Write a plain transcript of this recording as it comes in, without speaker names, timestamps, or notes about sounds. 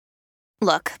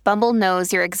Look, Bumble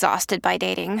knows you're exhausted by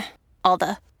dating. All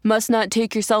the must not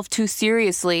take yourself too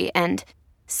seriously and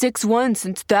 6'1"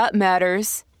 since that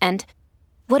matters. And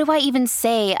what do I even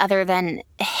say other than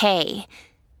hey?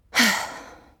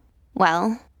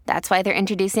 Well, that's why they're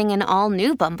introducing an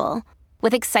all-new Bumble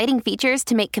with exciting features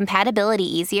to make compatibility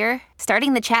easier,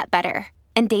 starting the chat better,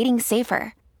 and dating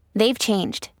safer. They've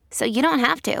changed, so you don't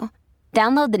have to.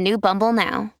 Download the new Bumble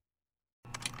now.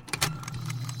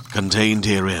 Contained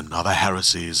herein are the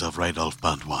heresies of Radolf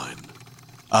Burntwine,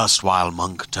 erstwhile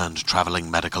monk turned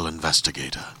traveling medical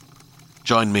investigator.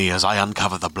 Join me as I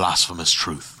uncover the blasphemous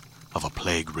truth of a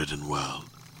plague-ridden world,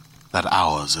 that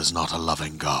ours is not a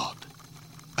loving God,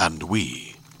 and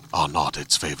we are not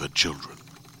its favored children.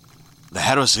 The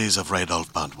Heresies of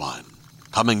Radolf Burntwine,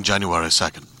 coming January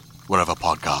 2nd, wherever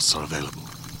podcasts are available.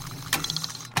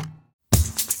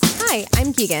 Hi,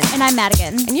 I'm Keegan. And I'm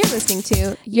Madigan. And you're listening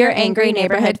to Your Angry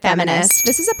Neighborhood Feminist.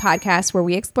 This is a podcast where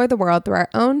we explore the world through our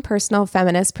own personal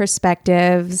feminist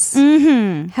perspectives.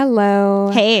 Mm-hmm. Hello.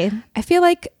 Hey. I feel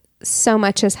like so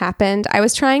much has happened. I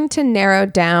was trying to narrow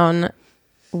down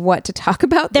what to talk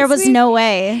about There this was week. no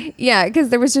way. Yeah, because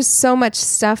there was just so much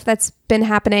stuff that's been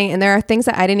happening. And there are things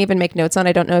that I didn't even make notes on.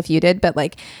 I don't know if you did, but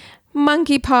like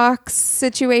monkeypox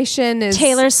situation is...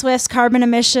 Taylor Swift's carbon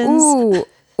emissions.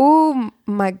 Ooh,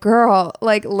 my girl.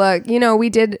 Like, look, you know,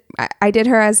 I did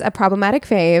her as a problematic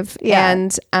fave. Yeah.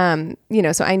 And, you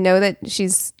know, so I know that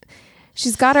she's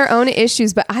got her own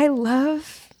issues, but I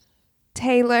love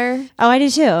Taylor. Oh, I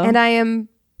do too. And I am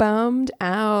bummed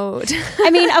out. I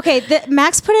mean, okay,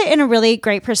 Max put it in a really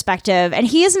great perspective, and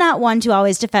he is not one to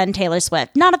always defend Taylor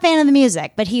Swift. Not a fan of the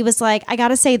music, but he was like, I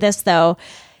gotta say this though.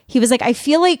 He was like, I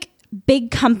feel like big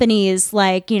companies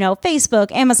like, you know,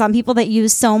 Facebook, Amazon, people that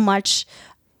use so much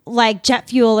like jet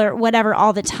fuel or whatever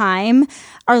all the time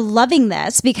are loving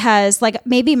this because like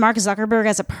maybe Mark Zuckerberg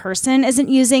as a person isn't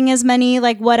using as many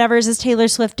like whatevers as Taylor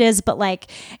Swift is, but like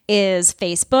is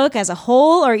Facebook as a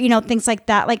whole or, you know, things like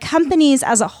that. Like companies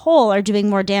as a whole are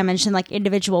doing more damage than like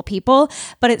individual people,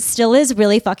 but it still is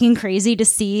really fucking crazy to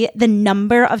see the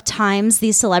number of times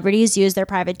these celebrities use their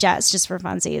private jets just for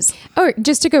funsies. Or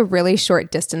just to go really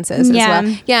short distances as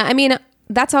well. Yeah, I mean,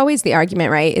 that's always the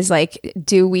argument, right? Is like,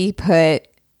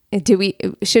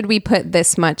 should we put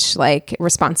this much like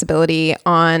responsibility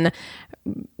on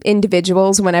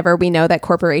individuals whenever we know that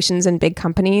corporations and big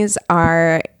companies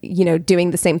are, you know,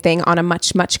 doing the same thing on a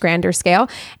much, much grander scale?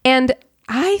 And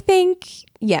I think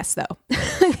yes, though.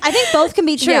 I think both can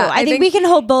be true. Yeah, I think we can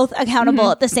hold both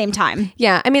accountable at the same time.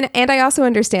 Yeah. I mean, and I also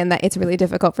understand that it's really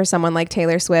difficult for someone like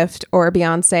Taylor Swift or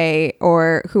Beyonce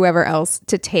or whoever else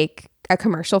to take a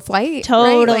commercial flight.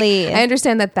 Totally. Right? Like, I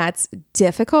understand that that's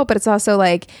difficult, but it's also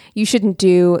like you shouldn't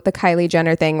do the Kylie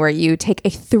Jenner thing where you take a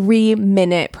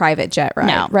 3-minute private jet ride.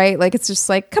 No. Right? Like it's just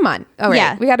like, come on. All right.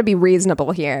 Yeah. We got to be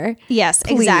reasonable here. Yes,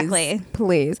 Please, exactly.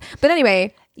 Please. But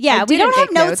anyway. Yeah, we don't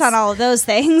have notes on all of those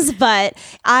things, but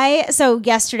so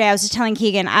yesterday I was just telling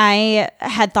Keegan, I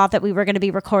had thought that we were going to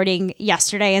be recording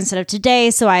yesterday instead of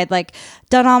today. So I had like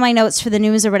done all my notes for the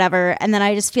news or whatever. And then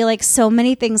I just feel like so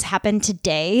many things happened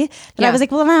today that I was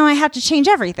like, well, now I have to change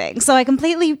everything. So I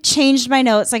completely changed my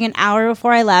notes like an hour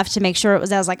before I left to make sure it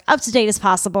was as like up to date as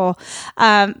possible.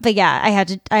 But yeah, I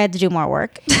had to do more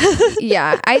work.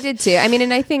 Yeah, I did too. I mean,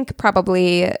 and I think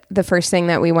probably the first thing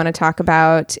that we want to talk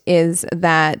about is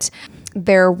that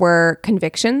there were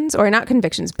convictions, or not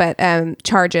convictions, but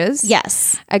charges.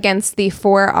 Yes. Against the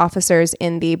 4 officers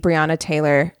in the Breonna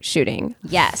Taylor shooting.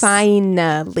 Yes.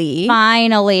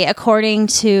 Finally, according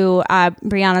to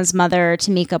Breonna's mother,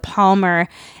 Tamika Palmer,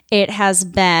 it has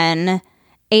been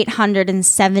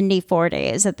 874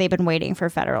 days that they've been waiting for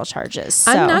federal charges.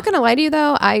 So. I'm not going to lie to you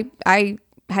though. I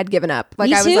had given up. Like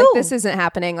Me I was too. like, this isn't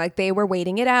happening. Like they were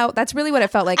waiting it out. That's really what it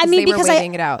felt like. I mean, they were because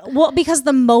waiting it out. Well, because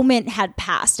the moment had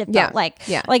passed. It felt like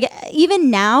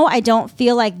even now, I don't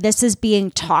feel like this is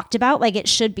being talked about like it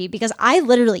should be, because I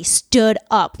literally stood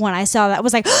up when I saw that. I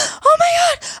was like, oh my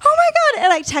God.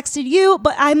 And I texted you,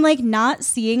 but I'm like not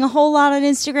seeing a whole lot on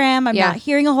Instagram. I'm not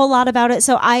hearing a whole lot about it.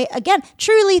 So I, again,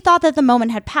 truly thought that the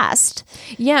moment had passed.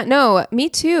 Yeah, no, me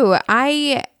too.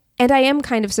 I am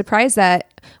kind of surprised that,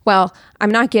 well, I'm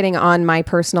not getting on my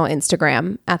personal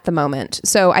Instagram at the moment.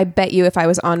 So I bet you if I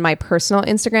was on my personal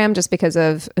Instagram, just because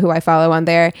of who I follow on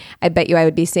there, I bet you I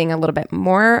would be seeing a little bit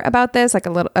more about this, like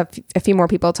a few more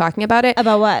people talking about it.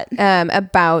 About what?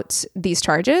 About these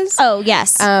charges. Oh,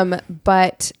 yes.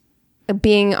 But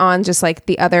being on just like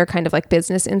the other kind of like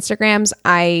business Instagrams,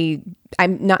 I'm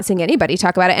not seeing anybody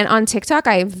talk about it. And on TikTok,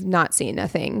 I've not seen a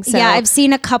thing. So. Yeah, I've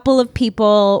seen a couple of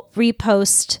people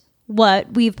repost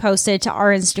what we've posted to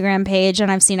our Instagram page,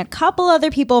 and I've seen a couple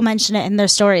other people mention it in their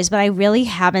stories, but I really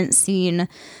haven't seen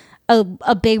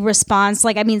a big response.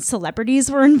 Like, I mean,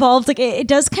 celebrities were involved. Like, it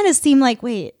does kind of seem like,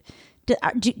 wait, do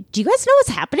you guys know what's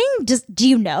happening? Do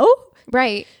you know?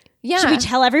 Right. Yeah. Should we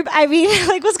tell everybody? I mean,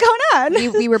 like, what's going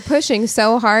on? We were pushing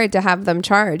so hard to have them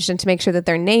charged and to make sure that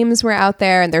their names were out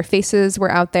there and their faces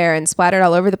were out there and splattered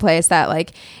all over the place, that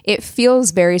like it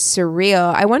feels very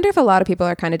surreal. I wonder if a lot of people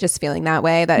are kind of just feeling that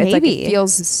way, that it's like it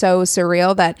feels so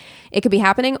surreal that it could be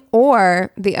happening.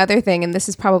 Or the other thing, and this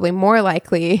is probably more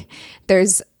likely,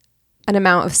 there's an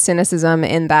amount of cynicism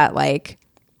in that, like,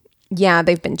 yeah,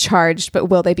 they've been charged, but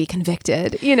will they be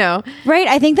convicted? You know? Right.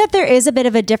 I think that there is a bit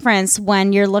of a difference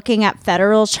when you're looking at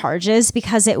federal charges,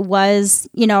 because it was,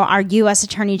 you know, our U.S.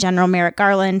 Attorney General Merrick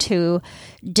Garland who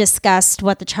discussed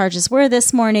what the charges were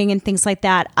this morning and things like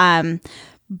that.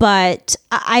 But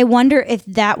I wonder if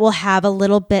that will have a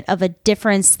little bit of a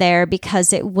difference there,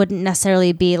 because it wouldn't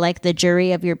necessarily be like the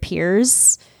jury of your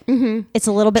peers. Mm-hmm. It's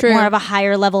a little bit more of a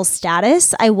higher level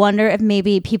status. I wonder if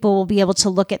maybe people will be able to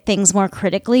look at things more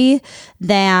critically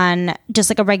than just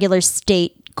like a regular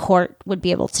state court would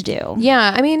be able to do.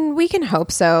 Yeah, I mean, we can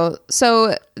hope so.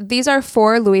 So these are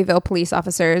 4 Louisville police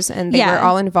officers, and they were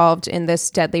all involved in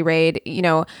this deadly raid. You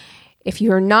know, if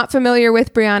you're not familiar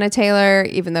with Breonna Taylor,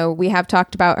 even though we have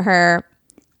talked about her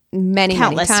many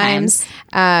times.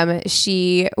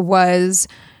 She was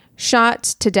shot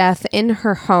to death in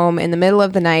her home in the middle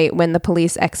of the night when the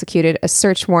police executed a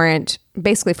search warrant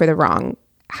basically for the wrong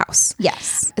house.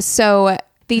 Yes. So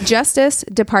the Justice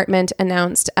Department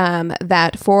announced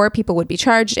that 4 people would be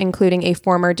charged, including a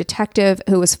former detective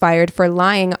who was fired for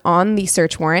lying on the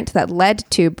search warrant that led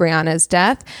to Breonna's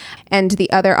death. And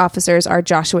the other officers are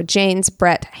Joshua Janes,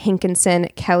 Brett Hankinson,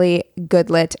 Kelly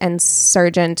Goodlett, and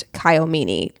Sergeant Kyle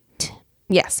Meany.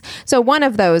 Yes. So one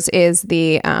of those is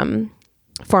the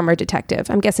former detective.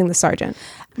 I'm guessing the sergeant.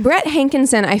 Brett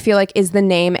Hankinson, I feel like, is the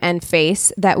name and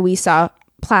face that we saw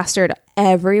plastered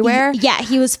everywhere. Yeah,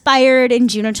 he was fired in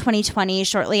June of 2020,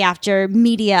 shortly after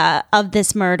media of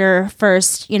this murder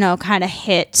first, you know, kind of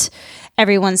hit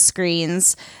everyone's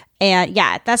screens. And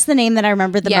yeah, that's the name that I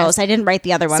remember the most. I didn't write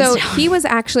the other ones So down. he was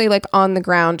actually like on the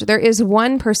ground. There is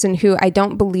one person who I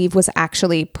don't believe was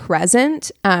actually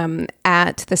present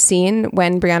at the scene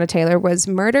when Breonna Taylor was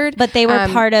murdered. But they were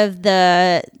part of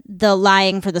the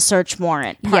lying for the search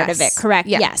warrant part of it, correct?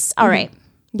 Yeah. Yes. All right.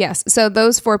 Yes. So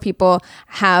those 4 people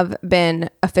have been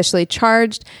officially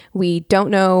charged. We don't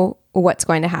know what's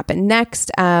going to happen next,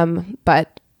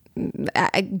 but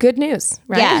good news,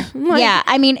 right? Yeah. Yeah.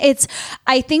 I mean,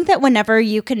 I think that whenever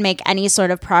you can make any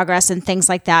sort of progress and things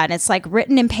like that, and it's like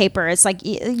written in paper, it's like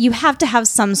you have to have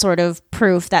some sort of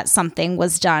proof that something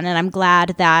was done. And I'm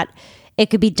glad that it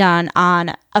could be done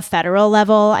on a federal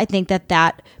level. I think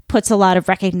that puts a lot of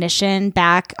recognition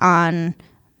back on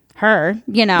her,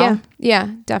 you know?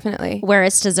 Yeah, definitely. Where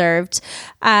it's deserved.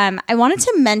 I wanted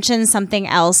to mention something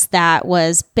else that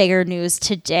was bigger news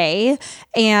today.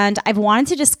 And I've wanted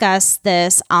to discuss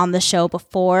this on the show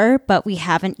before, but we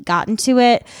haven't gotten to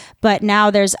it. But now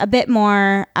there's a bit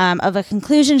more of a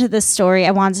conclusion to this story.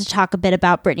 I wanted to talk a bit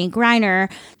about Brittany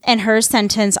Griner and her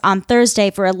sentence on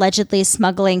Thursday for allegedly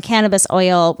smuggling cannabis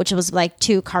oil, which was like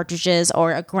 2 cartridges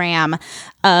or a gram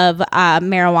of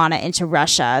marijuana into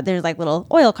Russia. They're like little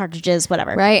oil cartridges,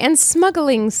 whatever. Right. And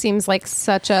smuggling seems like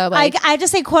such a like I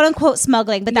just say quote unquote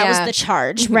smuggling, but that was the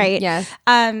charge, right? Yeah.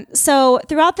 So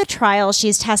throughout the trial,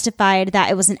 she's testified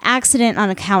that it was an accident on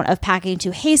account of packing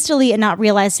too hastily and not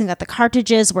realizing that the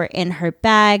cartridges were in her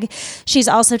bag. She's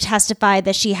also testified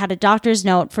that she had a doctor's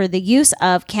note for the use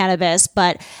of cannabis,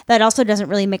 but that also doesn't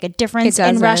really make a difference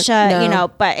in Russia, you know,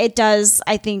 but it does.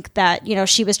 I think that, you know,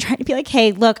 she was trying to be like,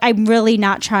 hey, look, I'm really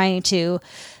not trying to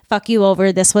fuck you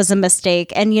over. This was a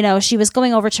mistake. And, you know, she was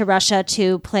going over to Russia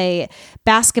to play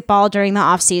basketball during the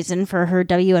off season for her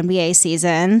WNBA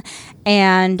season.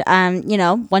 And, you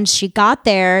know, once she got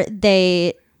there,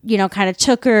 they, you know, kind of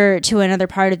took her to another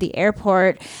part of the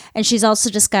airport. And she's also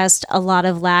discussed a lot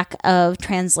of lack of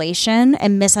translation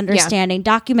and misunderstanding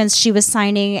documents she was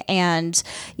signing. And,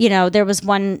 you know, there was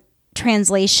one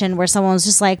translation where someone was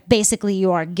just like, basically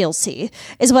you are guilty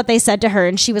is what they said to her,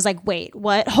 and she was like, wait,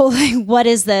 what? Holy, what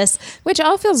is this? Which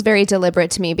all feels very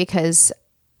deliberate to me, because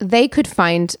they could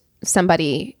find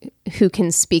somebody who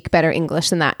can speak better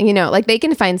English than that, you know, like they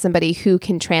can find somebody who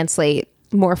can translate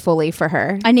more fully for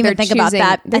her. I didn't even think about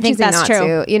that. I think that's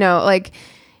true. You know, like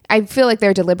I feel like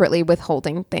they're deliberately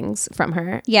withholding things from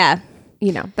her. Yeah.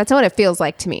 You know, that's what it feels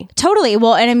like to me. Totally.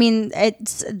 Well, and I mean,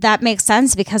 that makes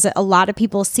sense, because a lot of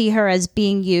people see her as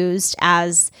being used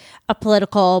as a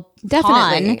political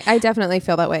Definitely. pawn. I definitely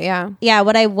feel that way. Yeah. Yeah,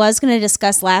 what I was going to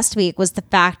discuss last week was the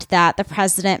fact that the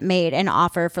president made an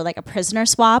offer for like a prisoner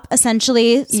swap,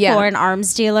 essentially, for an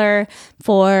arms dealer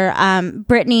for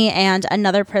Brittany and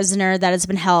another prisoner that has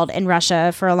been held in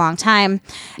Russia for a long time.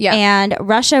 Yeah. And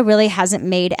Russia really hasn't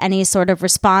made any sort of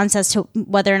response as to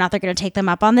whether or not they're going to take them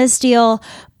up on this deal.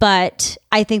 But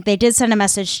I think they did send a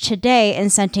message today in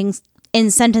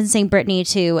sentencing Brittany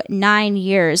to 9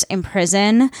 years in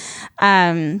prison.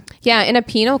 In a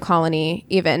penal colony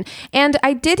even. And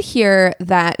I did hear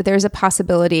that there's a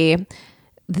possibility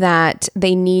that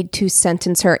they need to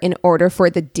sentence her in order for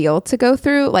the deal to go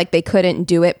through. Like they couldn't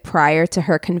do it prior to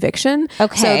her conviction.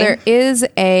 Okay. So there is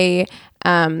a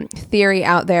theory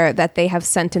out there that they have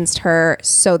sentenced her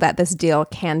so that this deal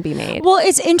can be made. Well,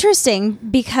 it's interesting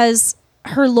because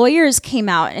her lawyers came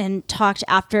out and talked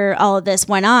after all of this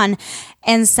went on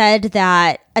and said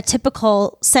that a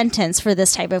typical sentence for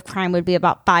this type of crime would be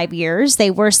about 5 years.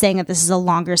 They were saying that this is a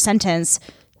longer sentence.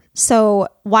 So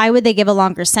why would they give a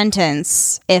longer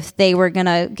sentence if they were going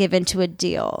to give into a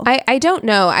deal? I don't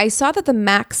know. I saw that the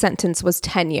max sentence was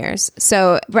 10 years.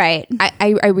 So Right.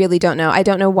 I really don't know. I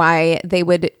don't know why they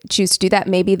would choose to do that.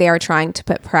 Maybe they are trying to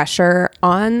put pressure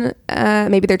on,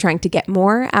 maybe they're trying to get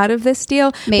more out of this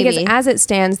deal. Maybe. Because as it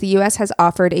stands, the U.S. has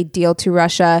offered a deal to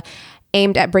Russia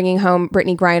aimed at bringing home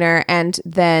Brittany Griner and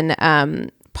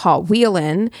then Paul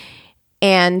Whelan.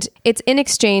 And it's in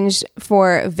exchange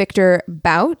for Victor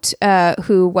Bout,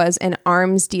 who was an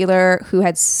arms dealer who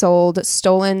had sold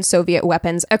stolen Soviet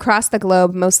weapons across the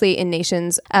globe, mostly in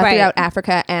nations throughout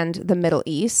Africa and the Middle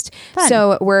East. Fun.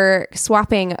 So we're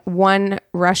swapping one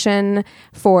Russian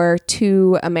for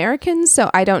 2 Americans. So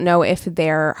I don't know if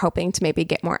they're hoping to maybe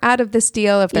get more out of this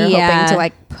deal, if they're hoping to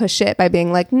like push it by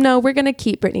being like, no, we're going to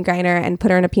keep Brittany Griner and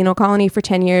put her in a penal colony for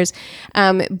 10 years.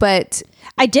 But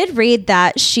I did read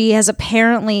that she has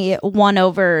apparently won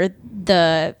over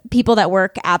the people that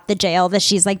work at the jail that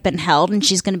she's like been held and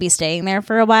she's going to be staying there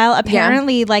for a while.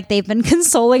 Apparently, like they've been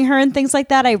consoling her and things like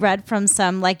that. I read from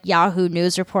some like Yahoo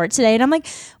News report today and I'm like,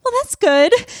 well, that's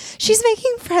good. She's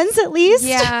making friends at least.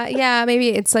 Yeah, maybe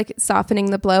it's like softening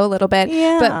the blow a little bit.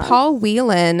 Yeah. But Paul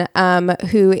Whelan,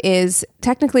 who is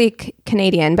technically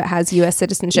Canadian but has U.S.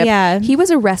 citizenship, he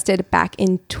was arrested back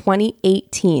in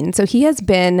 2018. So he has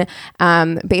been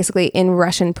basically in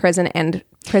Russian prison and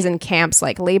prison camps,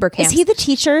 like labor camps. Is he the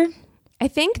teacher I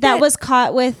think that was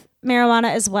caught with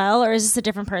marijuana as well, or is this a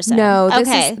different person? No,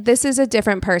 okay. This is a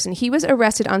different person. He was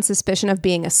arrested on suspicion of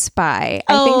being a spy.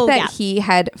 I think that he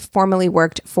had formerly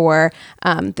worked for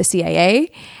the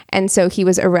CIA, and so he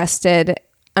was arrested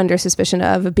under suspicion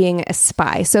of being a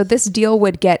spy. So this deal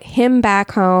would get him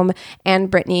back home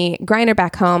and Brittany Griner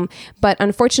back home. But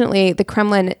unfortunately, the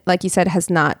Kremlin, like you said, has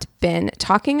not been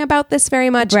talking about this very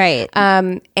much. Right.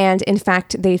 And in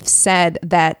fact, they've said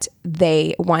that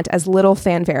they want as little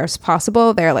fanfare as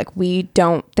possible. They're like, we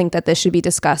don't think that this should be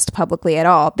discussed publicly at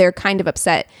all. They're kind of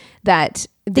upset that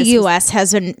the U.S.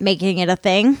 has been making it a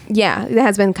thing. Yeah, it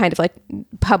has been kind of like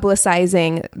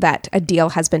publicizing that a deal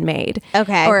has been made.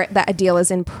 Okay. Or that a deal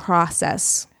is in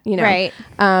process, you know. Right.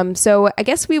 So I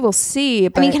guess we will see.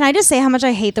 But I mean, can I just say how much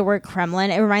I hate the word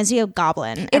Kremlin? It reminds me of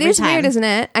Goblin. It is weird, isn't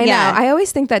it? I know. I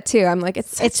always think that too. I'm like,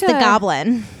 it's the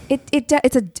Goblin.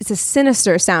 It's a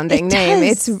sinister sounding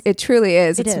name. It truly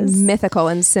is. It's mythical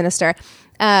and sinister.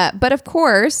 But of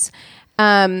course,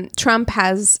 Trump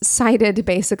has sided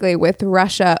basically with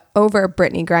Russia over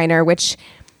Brittany Griner, which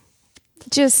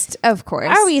just, of course.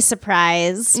 Are we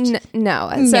surprised?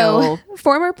 No. So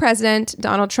former President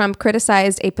Donald Trump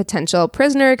criticized a potential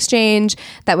prisoner exchange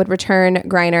that would return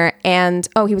Griner and,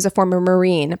 he was a former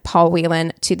Marine, Paul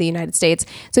Whelan, to the United States.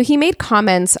 So he made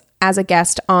comments as a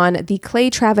guest on the Clay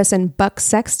Travis and Buck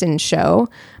Sexton show.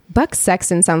 Buck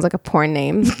Sexton sounds like a porn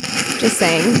name. Just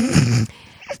saying.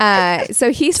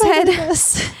 So he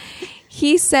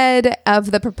said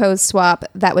of the proposed swap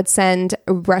that would send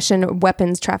Russian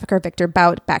weapons trafficker Victor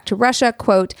Bout back to Russia,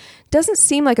 quote, doesn't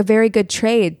seem like a very good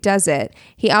trade, does it?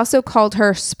 He also called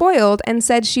her spoiled and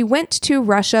said she went to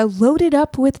Russia loaded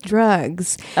up with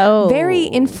drugs. Oh.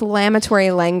 Very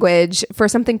inflammatory language for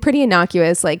something pretty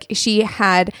innocuous. Like she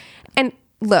had, and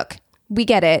look, we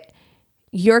get it.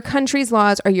 Your country's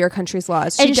laws are your country's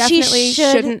laws. She definitely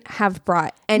shouldn't have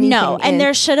brought anything. No, and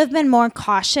there should have been more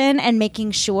caution and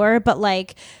making sure. But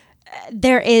like,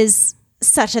 there is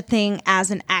such a thing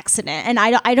as an accident, and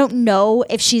I don't know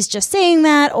if she's just saying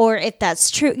that or if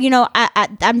that's true. You know,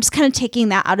 I'm just kind of taking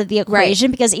that out of the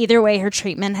equation because either way, her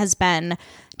treatment has been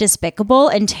despicable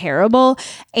and terrible.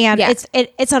 And Yeah.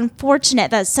 it's unfortunate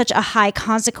that such a high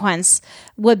consequence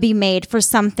would be made for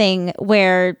something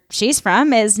where she's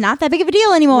from is not that big of a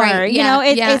deal anymore. Right. You Yeah. know,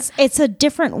 Yeah. it's a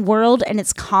different world and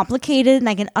it's complicated, and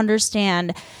I can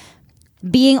understand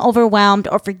being overwhelmed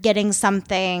or forgetting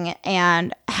something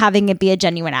and having it be a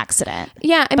genuine accident.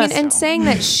 Yeah, I mean, But and still. saying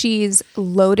that she's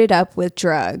loaded up with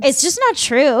drugs. It's just not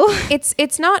true.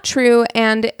 It's not true,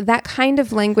 and that kind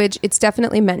of language, it's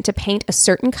definitely meant to paint a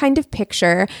certain kind of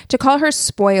picture. To call her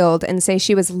spoiled and say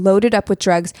she was loaded up with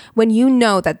drugs, when you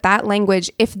know that language,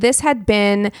 if this had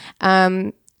been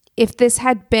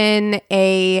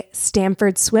a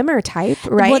Stanford swimmer type,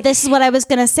 right? Well, this is what I was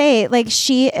gonna say. Like,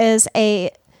 she is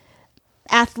a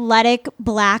athletic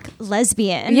black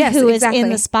lesbian Yes, who exactly. is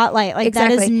in the spotlight. Like,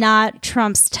 that is Exactly. not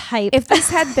Trump's type. If this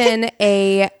had been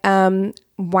a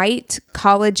white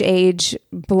college age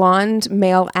blonde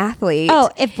male athlete,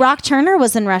 if Brock Turner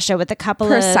was in Russia with a couple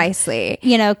precisely.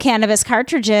 of cannabis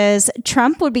cartridges,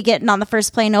 Trump would be getting on the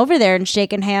first plane over there and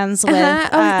shaking hands with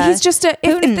He's just if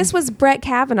Putin. this was Brett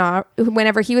Kavanaugh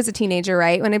whenever he was a teenager,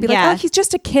 right? When I'd be Yeah. like, oh, he's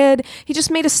just a kid. He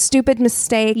just made a stupid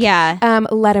mistake. Yeah.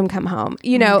 Let him come home.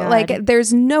 You know, God. like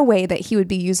there's no way that he would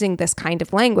be using this kind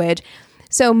of language.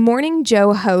 So Morning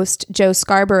Joe host Joe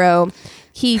Scarborough,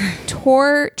 he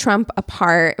tore Trump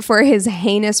apart for his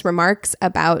heinous remarks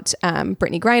about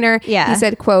Brittany Griner. Yeah. He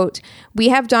said, quote, "We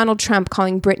have Donald Trump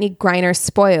calling Brittany Griner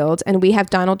spoiled, and we have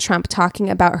Donald Trump talking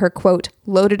about her, quote,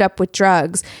 loaded up with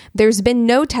drugs. There's been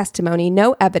no testimony,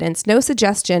 no evidence, no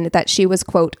suggestion that she was,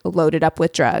 quote, loaded up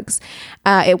with drugs.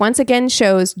 It once again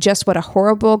shows just what a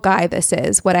horrible guy this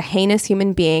is, what a heinous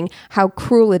human being, how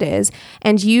cruel it is.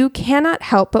 And you cannot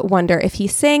help but wonder if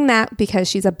he's saying that because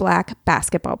she's a black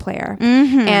basketball player."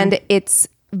 And it's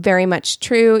very much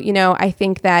true. You know, I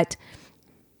think that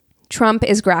Trump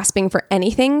is grasping for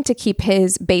anything to keep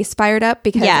his base fired up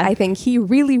because Yeah. I think he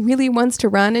really, really wants to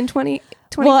run in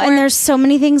 2024. Well, and there's so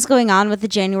many things going on with the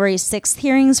January 6th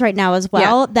hearings right now as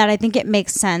well that I think it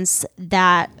makes sense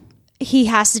that he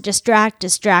has to distract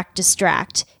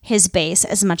his base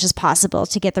as much as possible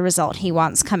to get the result he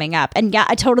wants coming up. And yeah,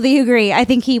 I totally agree. I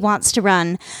think he wants to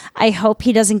run. I hope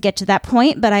he doesn't get to that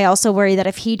point, but I also worry that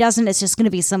if he doesn't, it's just going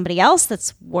to be somebody else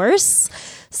that's worse.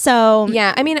 So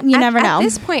yeah, I mean, you never know. At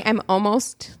this point, I'm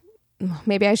almost,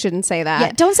 maybe I shouldn't say that.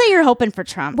 Yeah, don't say you're hoping for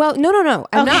Trump. Well, no.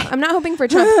 I'm not hoping for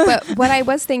Trump. But what I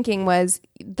was thinking was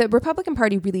the Republican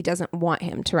Party really doesn't want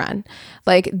him to run.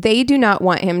 Like, they do not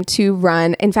want him to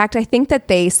run. In fact, I think that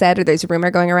they said, or there's a rumor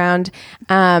going around,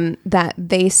 that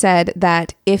they said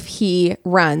that if he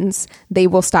runs, they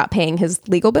will stop paying his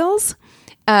legal bills.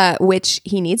 Which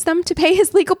he needs them to pay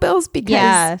his legal bills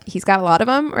because he's got a lot of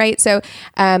them, right? So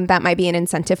that might be an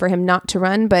incentive for him not to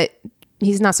run, but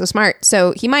he's not so smart.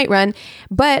 So he might run.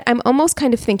 But I'm almost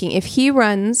kind of thinking if he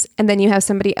runs and then you have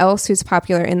somebody else who's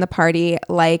popular in the party,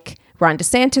 like Ron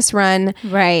DeSantis run,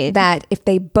 Right. that if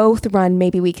they both run,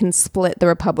 maybe we can split the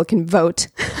Republican vote.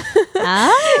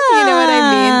 Ah. You know what I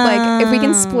mean? Like, if we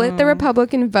can split the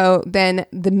Republican vote, then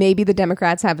maybe the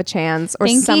Democrats have a chance, or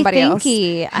Thinky, somebody else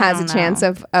thinky. I has a don't chance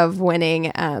of winning.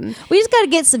 We just got to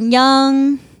get some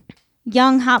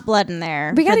young hot blood in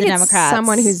there. We got for to the get Democrats.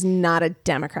 someone who's not a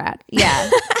Democrat.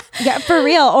 Yeah. Yeah, for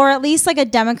real. Or at least like a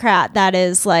Democrat that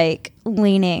is like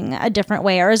leaning a different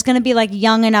way, or is going to be like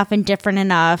young enough and different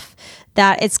enough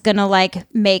that it's going to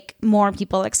like make more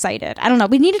people excited. I don't know.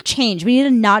 We need a change. We need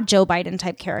a not Joe Biden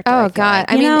type character. Oh, I feel God.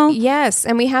 like, I you mean, know? yes.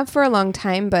 And we have for a long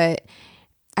time, but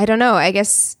I don't know. I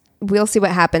guess we'll see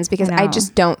what happens because I I know.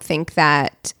 just don't think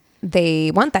that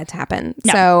they want that to happen.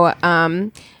 No. So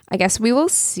I guess we will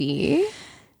see.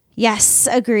 Yes,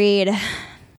 agreed.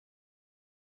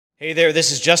 Hey there,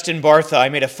 this is Justin Bartha. I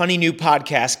made a funny new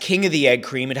podcast, King of the Egg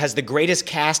Cream. It has the greatest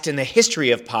cast in the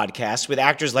history of podcasts with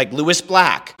actors like Louis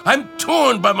Black, I'm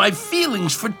torn by my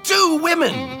feelings for two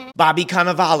women. Bobby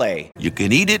Cannavale, You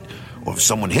can eat it, or if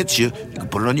someone hits you, you can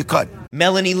put it on your cut.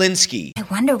 Melanie Linsky, I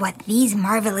wonder what these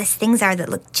marvelous things are that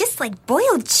look just like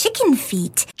boiled chicken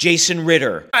feet. Jason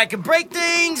Ritter, I can break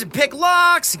things and pick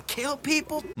locks and kill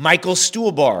people. Michael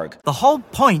Stuhlbarg, The whole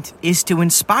point is to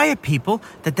inspire people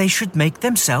that they should make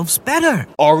themselves better.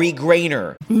 Ari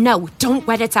Grainer, No, don't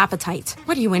whet its appetite.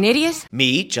 What are you, an idiot?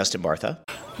 me, Justin Bartha,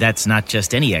 That's not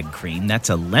just any egg cream, that's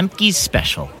a Lemke's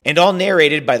special. and all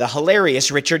narrated by the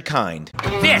hilarious Richard Kind.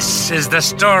 This is the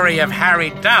story of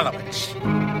Harry Dalowitz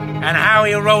and how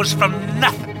he rose from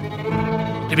nothing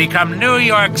to become New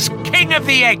York's King of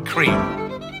the Egg Cream.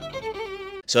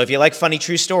 So if you like funny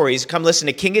true stories, come listen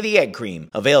to King of the Egg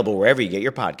Cream, available wherever you get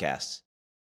your podcasts.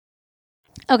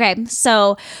 Okay,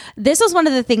 so this was one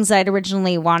of the things that I'd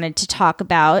originally wanted to talk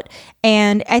about.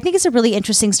 And I think it's a really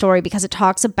interesting story because it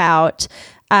talks about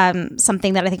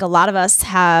something that I think a lot of us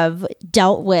have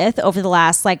dealt with over the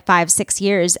last like 5-6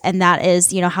 years. And that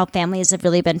is, you know, how families have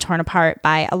really been torn apart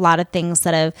by a lot of things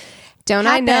that have Don't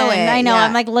happened. I know it? I know. Yeah.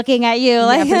 I'm like looking at you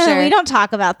like, for sure. we don't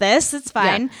talk about this. It's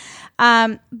fine.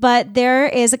 But there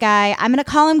is a guy, I'm going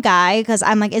to call him Guy because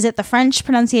I'm like, is it the French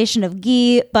pronunciation of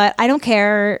Guy? But I don't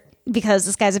care because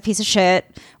this guy's a piece of shit.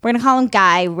 We're going to call him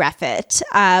Guy Reffitt.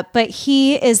 But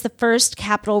he is the first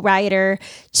Capitol rioter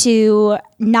to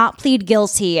not plead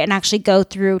guilty and actually go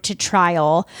through to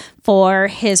trial for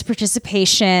his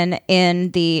participation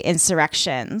in the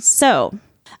insurrection. So...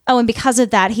 Oh, and because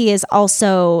of that, he is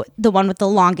also the one with the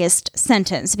longest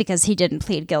sentence because he didn't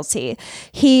plead guilty.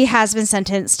 He has been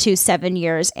sentenced to 7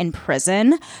 years in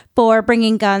prison for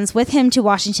bringing guns with him to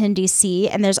Washington, D.C.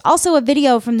 And there's also a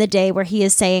video from the day where he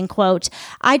is saying, quote,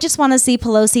 I just want to see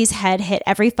Pelosi's head hit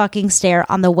every fucking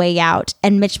stair on the way out.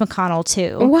 And Mitch McConnell,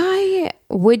 too. Why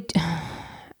would...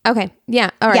 Okay.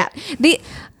 Yeah. All right. Yeah.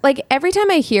 Like every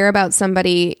time I hear about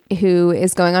somebody who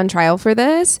is going on trial for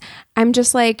this, I'm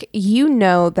just like, you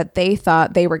know that they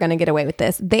thought they were going to get away with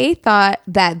this. They thought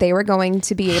that they were going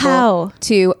to be able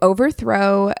to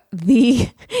overthrow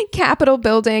the Capitol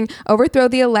building, overthrow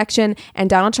the election, and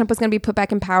Donald Trump was going to be put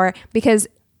back in power because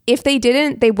if they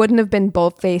didn't, they wouldn't have been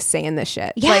bold-faced saying this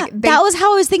shit. Yeah, that was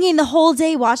how I was thinking the whole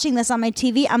day watching this on my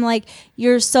TV. I'm like,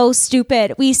 you're so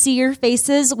stupid. We see your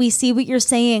faces. We see what you're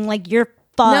saying. Like, you're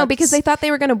fucked. No, because they thought they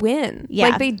were going to win. Yeah.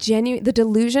 Like, the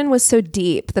delusion was so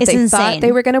deep that It's they insane. thought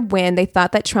they were going to win. They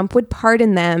thought that Trump would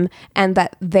pardon them and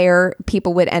that their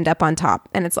people would end up on top.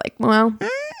 And it's like, well...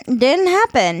 Didn't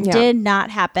happen. Yeah. Did not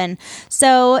happen.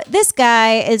 So this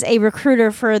guy is a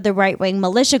recruiter for the right-wing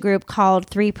militia group called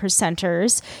 3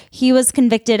 Percenters. He was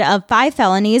convicted of 5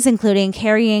 felonies, including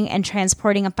carrying and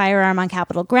transporting a firearm on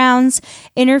Capitol grounds,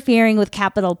 interfering with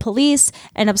Capitol Police,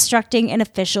 and obstructing an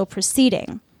official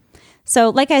proceeding.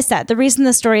 So, like I said, the reason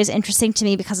this story is interesting to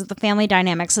me because of the family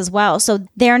dynamics as well. So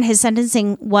there in his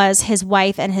sentencing was his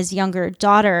wife and his younger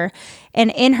daughter. And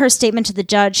in her statement to the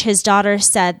judge, his daughter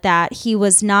said that he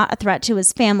was not a threat to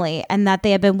his family and that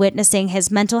they had been witnessing his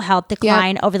mental health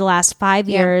decline over the last 5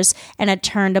 years and had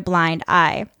turned a blind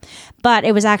eye. But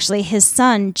it was actually his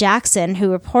son, Jackson,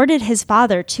 who reported his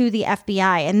father to the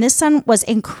FBI. And this son was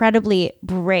incredibly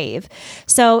brave.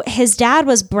 So his dad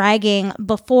was bragging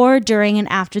before, during, and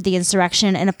after the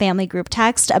insurrection in a family group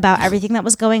text about everything that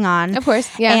was going on. Of course,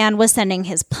 yeah. And was sending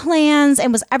his plans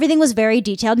and everything was very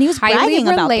detailed. And he was bragging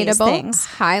about these things.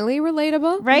 Highly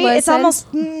relatable. Right? Listen. It's almost,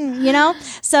 you know?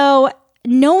 So...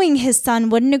 knowing his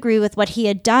son wouldn't agree with what he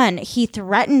had done, he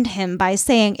threatened him by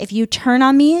saying, if you turn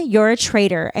on me, you're a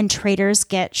traitor and traitors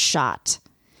get shot.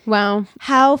 Wow.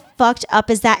 How fucked up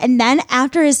is that? And then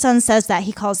after his son says that,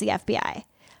 he calls the FBI.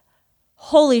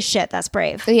 Holy shit, that's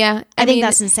brave. Yeah. I think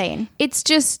that's insane. It's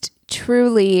just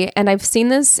truly, and I've seen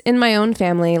this in my own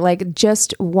family, like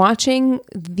just watching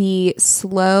the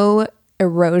slow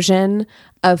erosion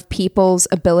of people's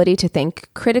ability to think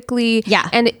critically. Yeah.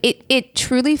 And it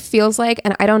truly feels like,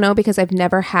 and I don't know because I've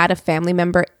never had a family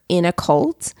member in a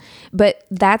cult, but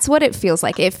that's what it feels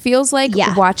like. It feels like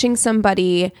watching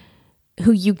somebody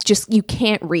who you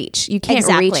can't reach. You can't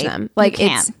reach them. Like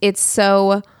it's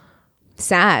so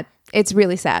sad. It's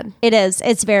really sad. It is.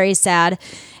 It's very sad.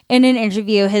 In an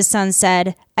interview, his son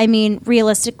said, I mean,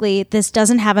 realistically, this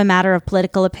doesn't have a matter of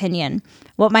political opinion.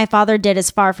 What my father did is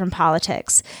far from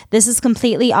politics. This is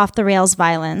completely off the rails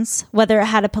violence. Whether it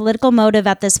had a political motive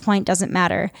at this point doesn't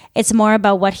matter. It's more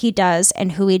about what he does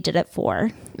and who he did it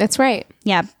for. That's right.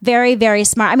 Yeah, very, very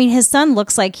smart. I mean, his son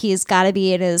looks like he's got to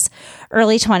be in his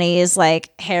early 20s,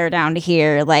 like hair down to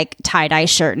here, like tie-dye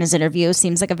shirt in his interview.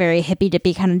 Seems like a very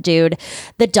hippy-dippy kind of dude.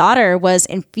 The daughter was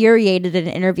infuriated in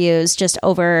interviews just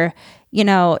over, you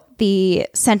know, the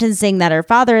sentencing that her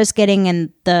father is getting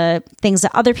and the things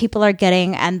that other people are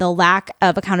getting and the lack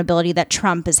of accountability that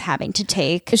Trump is having to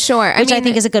take. Sure. Which I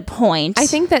think is a good point. I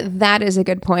think that is a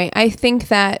good point. I think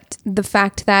that the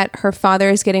fact that her father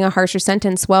is getting a harsher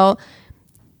sentence, well,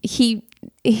 he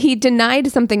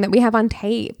denied something that we have on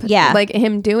tape. Yeah. Like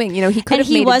him doing, you know, he could have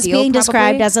made a deal. And he was being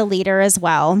described probably as a leader as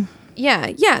well.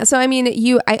 Yeah. Yeah. So, I mean,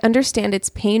 I understand it's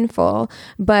painful,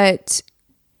 but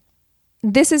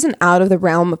this isn't out of the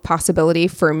realm of possibility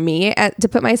for me to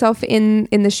put myself in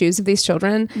the shoes of these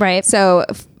children. Right. So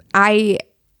I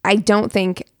don't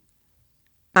think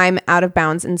I'm out of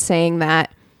bounds in saying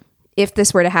that if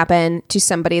this were to happen to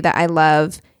somebody that I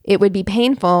love, it would be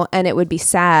painful and it would be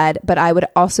sad, but I would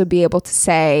also be able to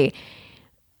say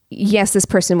yes, this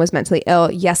person was mentally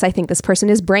ill. Yes, I think this person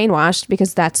is brainwashed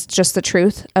because that's just the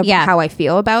truth of how I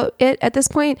feel about it at this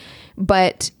point.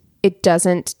 But it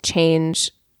doesn't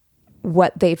change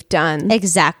what they've done.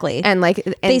 Exactly. And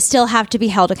they still have to be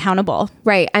held accountable.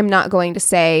 Right. I'm not going to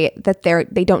say that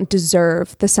they don't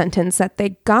deserve the sentence that they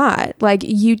got. Like,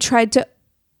 you tried to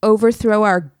overthrow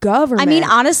our government. I mean,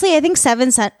 honestly, I think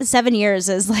 7 years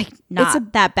is like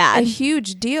not that bad. A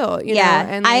huge deal. You know?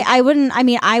 And I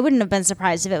wouldn't have been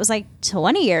surprised if it was like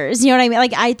 20 years. You know what I mean?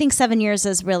 Like, I think 7 years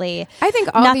is really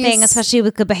nothing, especially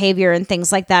with good behavior and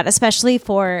things like that, especially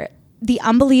for the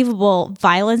unbelievable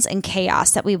violence and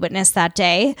chaos that we witnessed that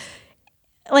day.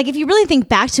 Like, if you really think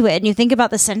back to it and you think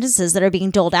about the sentences that are being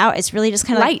doled out, it's really just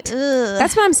kind of light.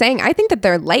 That's what I'm saying. I think that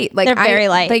they're light. Like, they're very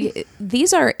light. Like,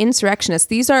 these are insurrectionists.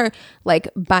 These are like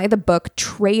by the book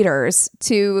traitors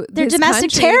to they're this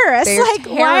domestic country. terrorists. They're like,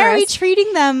 why are we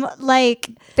treating them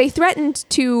like they threatened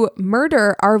to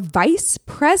murder our vice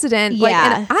president? Yeah,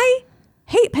 like, and I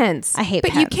hate Pence. I hate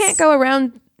but Pence. You can't go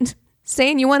around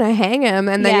saying you want to hang him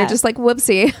and then you're just like,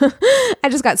 whoopsie, I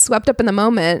just got swept up in the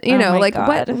moment. You know, like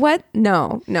God. What?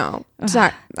 No.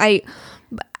 Sorry.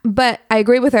 But I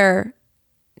agree with her.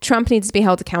 Trump needs to be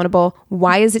held accountable.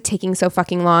 Why is it taking so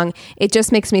fucking long? It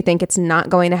just makes me think it's not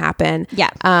going to happen.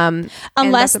 Yeah.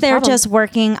 Unless they're just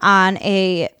working on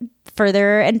a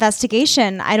further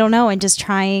investigation. I don't know. And just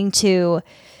trying to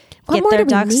get their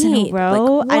ducks in a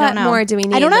row. Like, I don't know. What more do we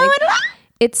need? I don't know.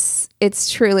 It's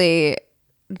truly,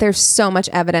 there's so much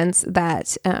evidence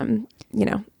that,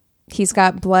 he's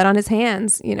got blood on his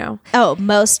hands, Oh,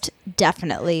 most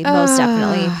definitely.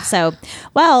 So,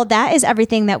 well, that is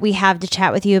everything that we have to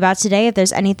chat with you about today. If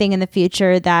there's anything in the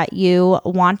future that you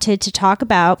wanted to talk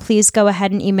about, please go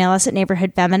ahead and email us at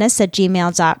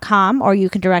neighborhoodfeminist@gmail.com, or you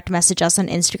can direct message us on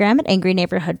Instagram at Angry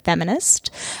Neighborhood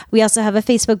Feminist. We also have a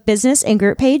Facebook business and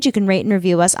group page. You can rate and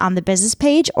review us on the business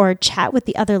page or chat with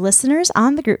the other listeners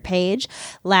on the group page.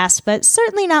 Last but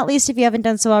certainly not least, if you haven't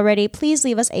done so already, please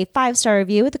leave us a 5-star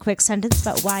review with a quick sentence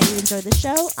about why you enjoy the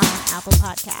show on Apple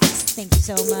Podcasts. Thank you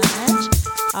so much.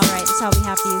 All right, that's all we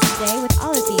have for you today. With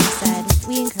all that being said,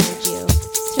 we encourage you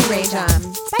to rage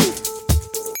on. Bye.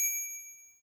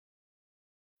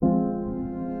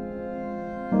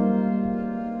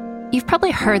 You've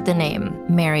probably heard the name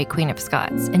Mary, Queen of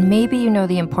Scots, and maybe you know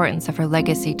the importance of her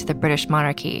legacy to the British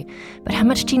monarchy. But how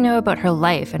much do you know about her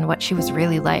life and what she was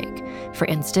really like? For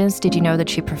instance, did you know that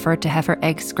she preferred to have her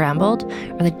eggs scrambled,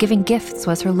 or that giving gifts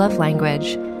was her love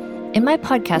language? In my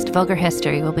podcast, Vulgar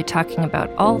History, we'll be talking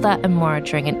about all that and more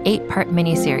during an 8-part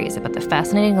mini-series about the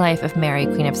fascinating life of Mary,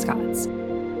 Queen of Scots.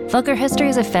 Vulgar History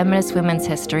is a feminist women's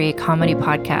history comedy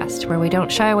podcast where we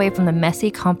don't shy away from the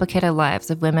messy, complicated lives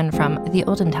of women from the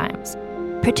olden times.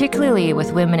 Particularly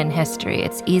with women in history,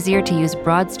 it's easier to use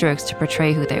broad strokes to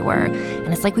portray who they were,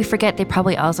 and it's like we forget they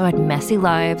probably also had messy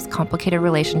lives, complicated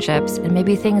relationships, and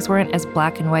maybe things weren't as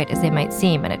black and white as they might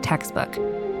seem in a textbook.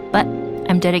 But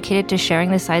I'm dedicated to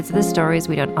sharing the sides of the stories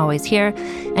we don't always hear,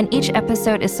 and each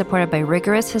episode is supported by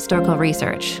rigorous historical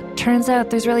research. Turns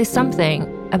out there's really something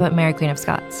about Mary, Queen of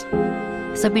Scots.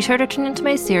 So be sure to tune into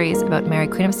my series about Mary,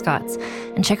 Queen of Scots,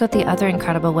 and check out the other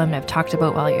incredible women I've talked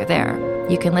about while you're there.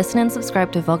 You can listen and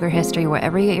subscribe to Vulgar History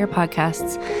wherever you get your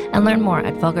podcasts, and learn more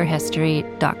at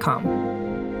vulgarhistory.com.